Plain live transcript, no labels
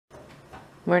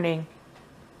Warning,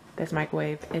 this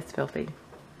microwave is filthy.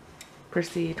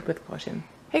 Proceed with caution.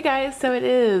 Hey guys, so it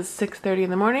is 6:30 in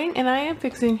the morning and I am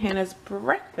fixing Hannah's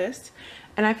breakfast,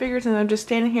 and I figured since I'm just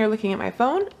standing here looking at my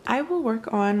phone, I will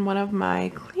work on one of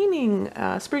my cleaning,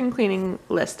 spring cleaning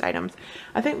list items.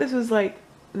 I think this was like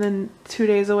then 2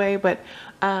 days away, but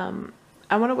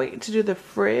I want to wait to do the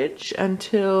fridge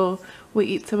until we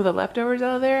eat some of the leftovers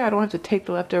out of there. I don't have to take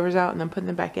the leftovers out and then put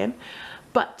them back in.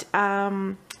 But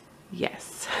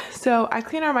yes, so I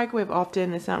clean our microwave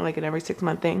often. It's not like an every 6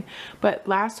 month thing, but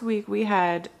last week we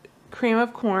had cream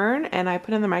of corn and I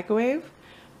put in the microwave.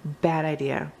 Bad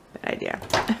idea, bad idea.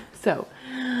 So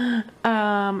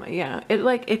yeah, it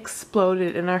like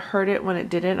exploded and I heard it when it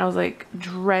didn't. I was like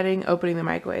dreading opening the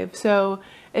microwave. So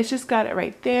it's just got it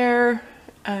right there.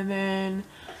 And then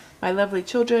my lovely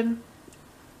children.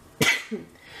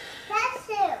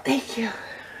 Thank you.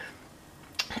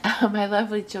 My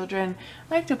lovely children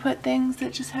like to put things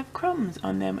that just have crumbs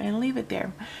on them and leave it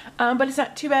there. But it's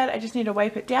not too bad. I just need to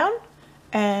wipe it down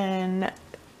and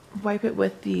wipe it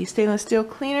with the stainless steel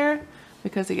cleaner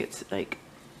because it gets like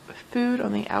food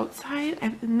on the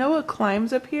outside. Noah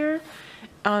climbs up here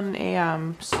on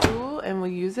a stool and will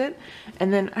use it,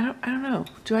 and then I don't know,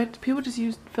 do people just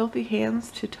use filthy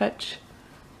hands to touch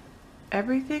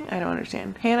everything? I don't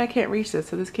understand. Hannah can't reach this,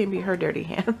 so this can't be her dirty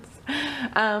hands.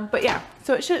 But yeah,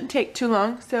 so it shouldn't take too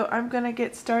long, so I'm gonna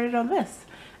get started on this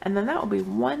and then that will be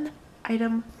one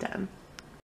item done.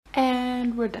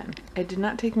 And we're done. It did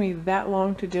not take me that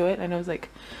long to do it. I know it was like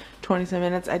 20-some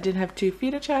minutes. I did have to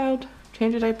feed a child,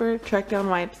 change a diaper, track down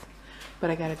wipes, but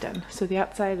I got it done. So the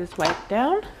outside is wiped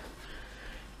down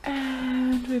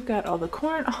and we've got all the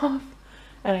corn off,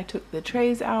 and I took the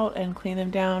trays out and cleaned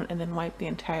them down and then wiped the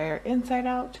entire inside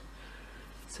out.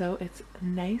 So it's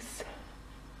nice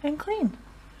and clean.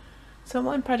 So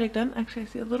one project done. Actually, I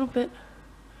see a little bit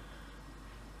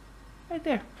right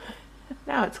there.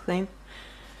 Now it's clean.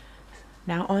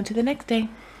 Now on to the next day.